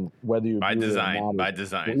 Right. And whether you by agree design, with it or not, by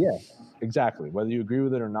design. Yeah, exactly. Whether you agree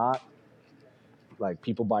with it or not, like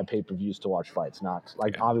people buy pay-per-views to watch fights. Not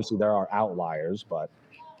like obviously there are outliers, but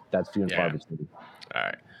that's few and far between. All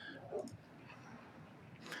right.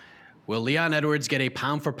 Will Leon Edwards get a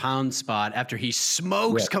pound-for-pound spot after he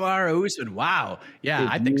smokes Kamaru Usman? Wow. Yeah,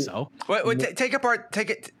 I think so. Wait, take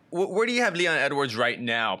it. Where do you have Leon Edwards right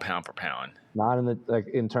now, pound for pound? Not in the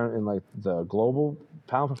in the global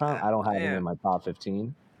pound for pound. I don't have him in my top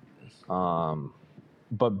 15.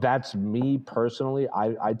 But that's me personally.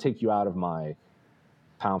 I'd take you out of my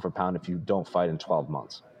pound for pound if you don't fight in 12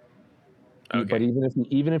 months. Okay. But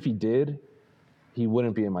even if he did, he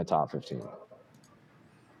wouldn't be in my top 15.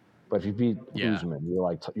 But if you beat Usman,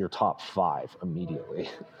 you're top 5 immediately.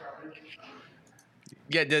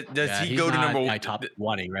 Yeah, does he go to number my top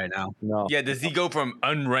 20 right now? No. Yeah, does he go from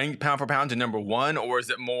unranked pound for pound to number 1, or is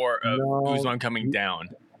it more of Usman coming down?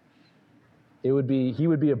 He would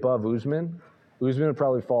be above Usman. Usman would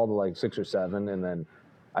probably fall to like 6 or 7, and then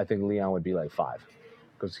I think Leon would be like 5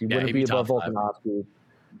 because he wouldn't be above Volkanovski.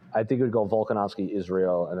 I think it would go Volkanovski,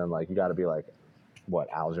 Israel, and then like you got to be like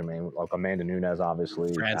Aljamain, like Amanda Nunes,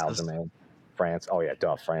 obviously. Aljamain, France. Oh yeah,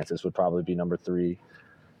 Francis would probably be number 3.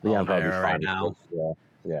 Leon probably right now.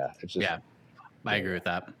 Yeah. It's just. Yeah, I agree with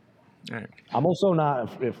that. All right. I'm also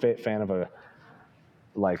not a fan of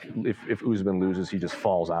if Usman loses, he just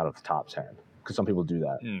falls out of the top 10 because some people do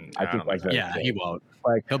that. I think he won't.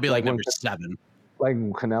 He'll be like number 7. Like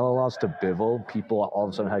when Canelo lost to Bivol, people all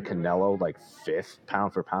of a sudden had Canelo like 5th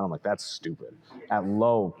pound for pound. I'm like, that's stupid. At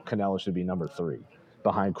low, Canelo should be number 3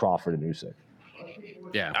 behind Crawford and Usyk.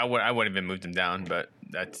 Yeah, I wouldn't even moved him down, but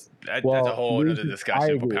that's a whole other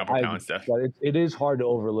discussion for pound for pound stuff. But it is hard to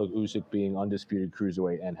overlook Usyk being undisputed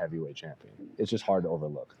cruiserweight and heavyweight champion. It's just hard to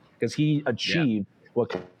overlook because he achieved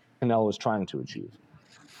what Canelo was trying to achieve.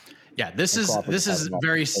 Yeah, this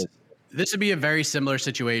would be a very similar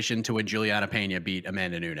situation to when Juliana Pena beat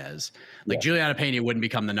Amanda Nunes. Juliana Pena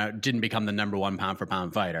didn't become the number 1 pound for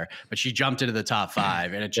pound fighter, but she jumped into the top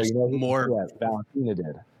 5, and it just Valentina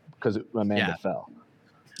did because Amanda fell.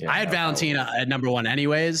 Yeah, I had Valentina at number 1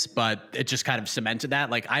 anyways, but it just kind of cemented that.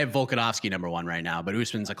 Like I have Volkanovski number 1 right now, but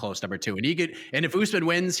Usman's a close number 2, and if Usman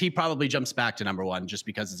wins, he probably jumps back to number 1 just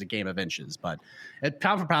because it's a game of inches. But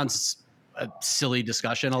pound for pound's a silly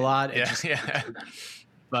discussion a lot.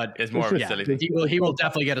 But it's more of a silly thing. He will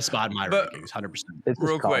definitely get a spot in my rankings, 100%. It's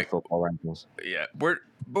real quick. Football rankings. Yeah,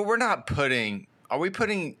 we're not putting. Are we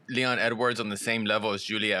putting Leon Edwards on the same level as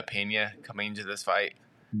Julia Pena coming into this fight?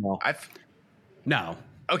 No. No.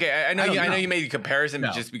 Okay, I know you made a comparison,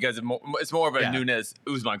 but just because it's more of a Nunes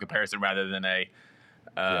Usman comparison rather than a.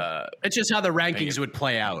 It's just how the rankings would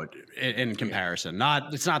play out in comparison.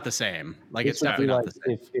 It's not the same. Like it's definitely not the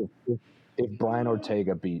same. If Brian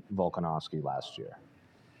Ortega beat Volkanovski last year,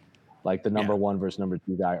 like the number 1 versus number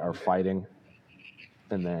 2 guy are fighting,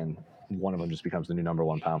 and then one of them just becomes the new number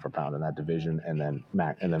 1 pound for pound in that division, and then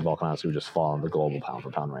Volkanovski would just fall in the global pound for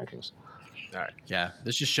pound rankings. All right. Yeah,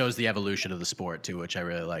 this just shows the evolution of the sport too, which I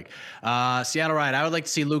really like. Seattle Riot, I would like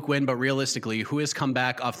to see Luke win, but realistically, who has come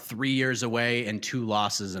back off 3 years away and 2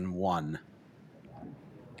 losses and 1?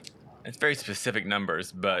 It's very specific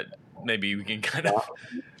numbers, but maybe we can kind of.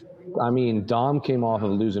 I mean, Dom came off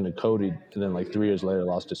of losing to Cody, and then like 3 years later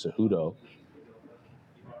lost to Cejudo.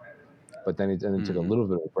 But then he took a little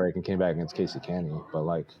bit of a break and came back against Casey Canny. But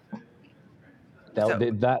like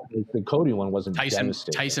the Cody one wasn't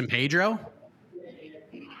devastating. Tyson Pedro.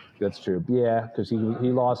 That's true. Yeah, because he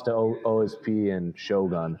lost to OSP and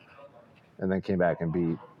Shogun, and then came back and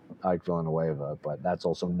beat Ike Villanueva. But that's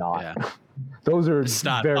also not. Yeah. Those are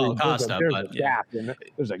Costa,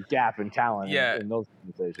 there's a gap in talent in those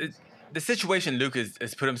conversations. The situation Luke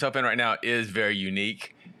has put himself in right now is very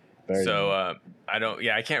unique. I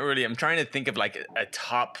can't really. I'm trying to think of like a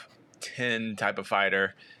top 10 type of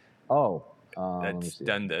fighter. That's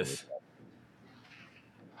done this.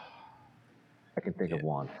 I can think of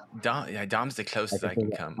one. Dom's the closest I can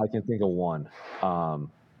come. I can think of one.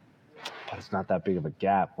 But it's not that big of a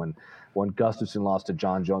gap. When Gustafsson lost to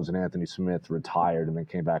John Jones and Anthony Smith, retired, and then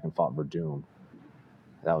came back and fought Verdum.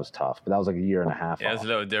 That was tough, but that was like a year and a half. Yeah, it was a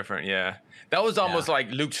little different. Yeah, that was almost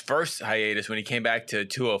like Luke's first hiatus when he came back to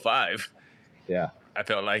 205. Yeah, I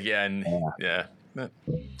felt like no,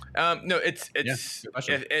 it's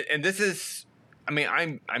and this is. I mean,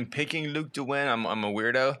 I'm picking Luke to win. I'm a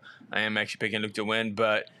weirdo. I am actually picking Luke to win,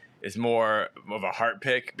 but it's more of a heart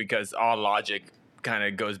pick because all logic kind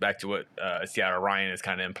of goes back to what Seattle Ryan is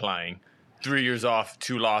kind of implying. 3 years off,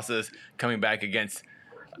 2 losses, coming back against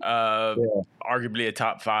arguably a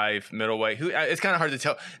top 5 middleweight. Who it's kind of hard to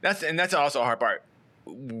tell. That's also a hard part.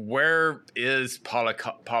 Where is Paulo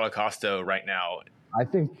Costa right now? I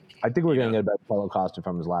think we're going to get a better Paulo Costa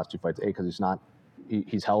from his last 2 fights. Because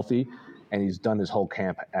he's healthy, and he's done his whole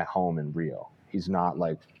camp at home in Rio. He's not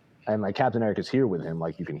like, and like Captain Eric is here with him.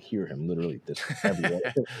 Like you can hear him literally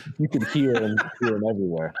everywhere. You can hear him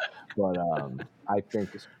everywhere. But I think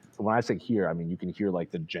when I say hear, I mean you can hear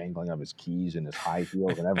like the jangling of his keys and his high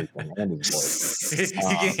heels and everything, and his voice. You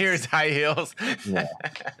can hear his high heels. Yeah.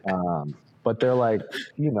 But they're like,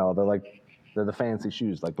 they're the fancy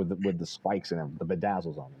shoes, like with the spikes in them, the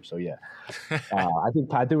bedazzles on them. So yeah, I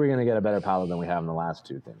think we're gonna get a better Paulo than we have in the last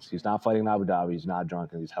 2 things. He's not fighting in Abu Dhabi. He's not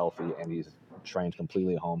drunk, and he's healthy, and he's trained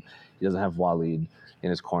completely at home. He doesn't have Waleed in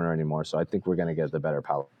his corner anymore. So I think we're gonna get the better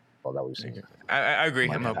Paulo that we've seen. I agree.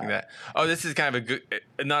 I'm hoping that. Oh, this is kind of a good,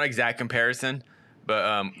 not exact comparison,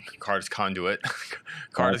 but Carter's Conduit.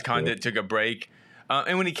 Carter's Conduit took a break,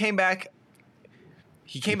 and when he came back,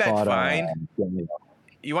 fine.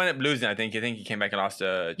 You wound up losing, I think. You think he came back and lost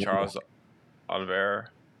to Charles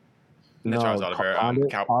Oliveira? No, Charles Oliveira.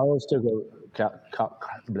 Carlos took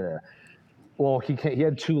well, he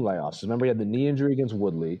had 2 layoffs. Remember, he had the knee injury against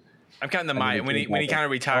Woodley. I'm counting the Maya. When he kind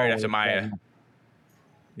of retired after Maya.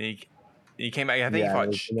 He came back. I think he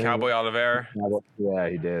fought Cowboy Oliveira. Yeah,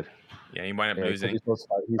 he did. Yeah, he wound up losing. He's supposed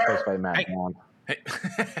to fight Matt Vaughn.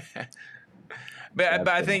 But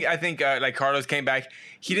I think like Carlos came back.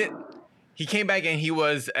 He came back and he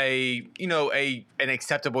was an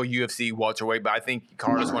acceptable UFC welterweight. But I think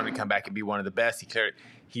Carlos wanted to come back and be one of the best.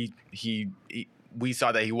 We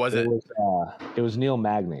saw that he wasn't. It was Neil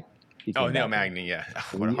Magny. Neil Magny, yeah.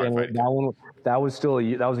 What a hard fight. That was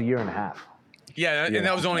a year and a half. Yeah, and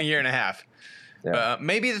that was only a year and a half. Yeah.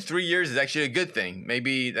 Maybe the 3 years is actually a good thing.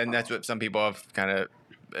 Maybe, and that's what some people have kind of.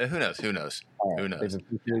 Who knows? Who knows? They've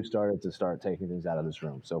officially started taking things out of this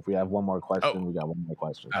room. So if we have one more question, we got one more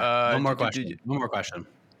question. One more question.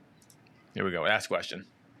 Here we go. Last question.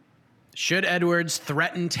 Should Edwards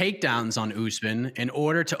threaten takedowns on Usman in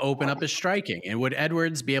order to open up his striking? And would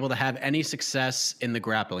Edwards be able to have any success in the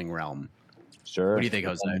grappling realm? Sure. What do you think,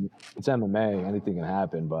 Jose? It's MMA. Anything can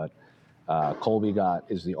happen. But Colby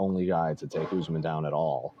is the only guy to take Usman down at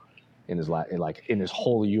all in his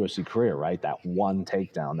whole UFC career, right? That one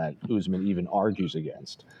takedown that Usman even argues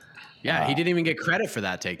against. Yeah, he didn't even get credit for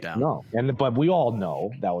that takedown. No, but we all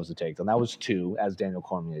know that was a takedown. That was 2, as Daniel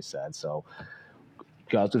Cormier said. So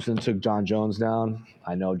Gustafsson took John Jones down.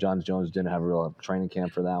 I know John Jones didn't have a real training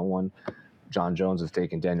camp for that one. John Jones has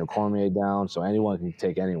taken Daniel Cormier down, so anyone can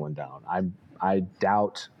take anyone down. I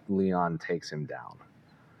doubt Leon takes him down,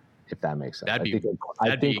 if that makes sense.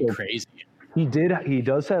 That'd be crazy. He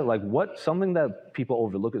does have something that people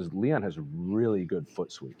overlook is Leon has really good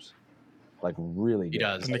foot sweeps. Like really good. He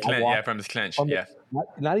does. From his clinch.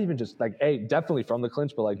 Not even just definitely from the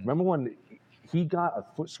clinch, but remember when he got a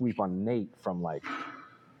foot sweep on Nate from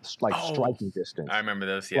striking distance. I remember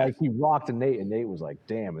this, yeah. He rocked Nate and Nate was like,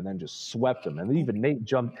 damn, and then just swept him. And then even Nate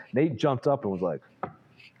jumped up and was like,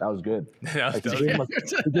 that was good. He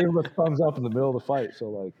gave him a thumbs up in the middle of the fight.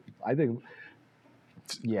 So I think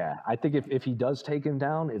if he does take him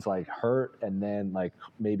down, it's hurt, and then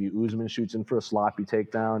maybe Usman shoots in for a sloppy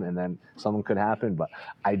takedown, and then something could happen. But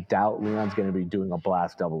I doubt Leon's going to be doing a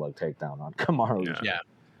blast double leg takedown on Kamaru. Yeah.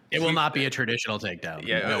 It will not be a traditional takedown.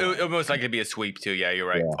 Yeah, it'll most likely be a sweep too. Yeah, you're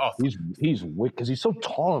right. Yeah. Oh. He's wicked because he's so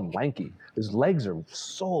tall and lanky. His legs are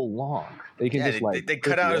so long. They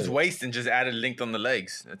cut out his waist and just added length on the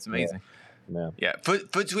legs. That's amazing. Yeah.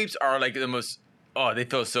 Foot sweeps are the most. Oh, they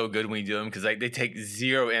feel so good when you do them because they take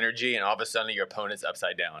zero energy and all of a sudden your opponent's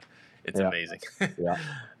upside down. It's amazing. Yeah.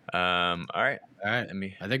 All right. I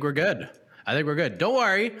think we're good. Don't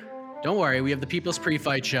worry. We have the People's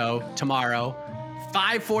Pre-Fight Show tomorrow,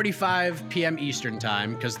 5:45 p.m. Eastern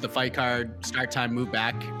time, because the fight card start time moved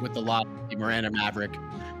back with the Miranda Maverick,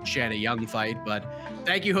 Shanna Young fight. But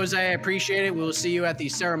thank you, Jose. I appreciate it. We will see you at the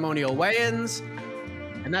ceremonial weigh-ins.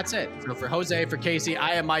 And that's it. So for Jose, for Casey,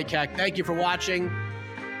 I am Mike Heck. Thank you for watching.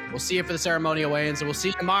 We'll see you for the ceremonial weigh-ins, and we'll see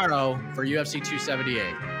you tomorrow for UFC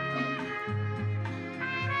 278.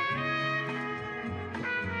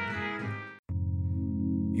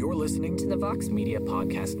 Your You're listening to the Vox Media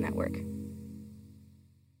Podcast Network.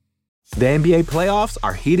 The NBA playoffs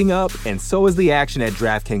are heating up, and so is the action at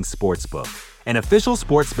DraftKings Sportsbook, an official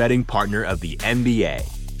sports betting partner of the NBA.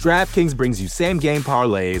 DraftKings brings you same-game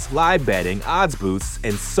parlays, live betting, odds boosts,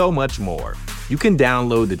 and so much more. You can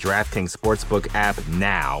download the DraftKings Sportsbook app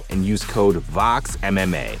now and use code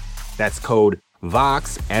VOXMMA. That's code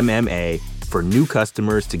VOXMMA for new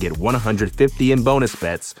customers to get $150 in bonus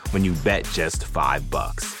bets when you bet just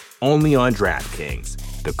 $5. Only on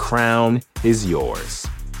DraftKings. The crown is yours.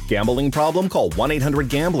 Gambling problem? Call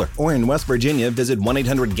 1-800-GAMBLER. Or in West Virginia, visit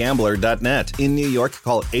 1-800-GAMBLER.net. In New York,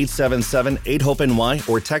 call 877-8-HOPE-NY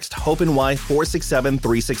or text HOPE-NY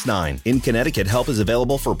 467-369. In Connecticut, help is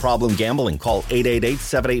available for problem gambling. Call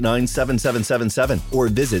 888-789-7777 or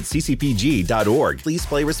visit ccpg.org. Please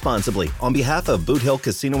play responsibly. On behalf of Boot Hill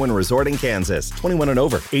Casino and Resort in Kansas, 21 and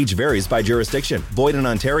over. Age varies by jurisdiction. Void in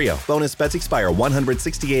Ontario. Bonus bets expire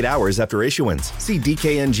 168 hours after issuance. See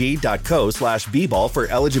dkng.co/bball for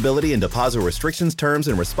eligibility and deposit restrictions, terms,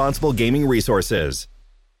 and responsible gaming resources.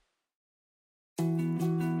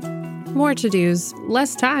 More to-dos,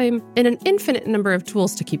 less time, and an infinite number of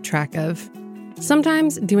tools to keep track of.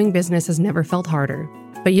 Sometimes doing business has never felt harder,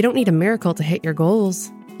 but you don't need a miracle to hit your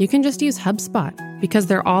goals. You can just use HubSpot, because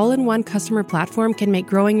their all-in-one customer platform can make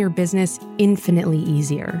growing your business infinitely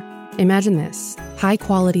easier. Imagine this: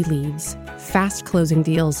 high-quality leads, fast closing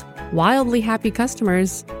deals, wildly happy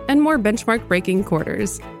customers, and more benchmark-breaking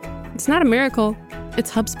quarters. It's not a miracle, it's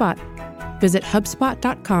HubSpot. Visit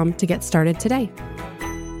HubSpot.com to get started today.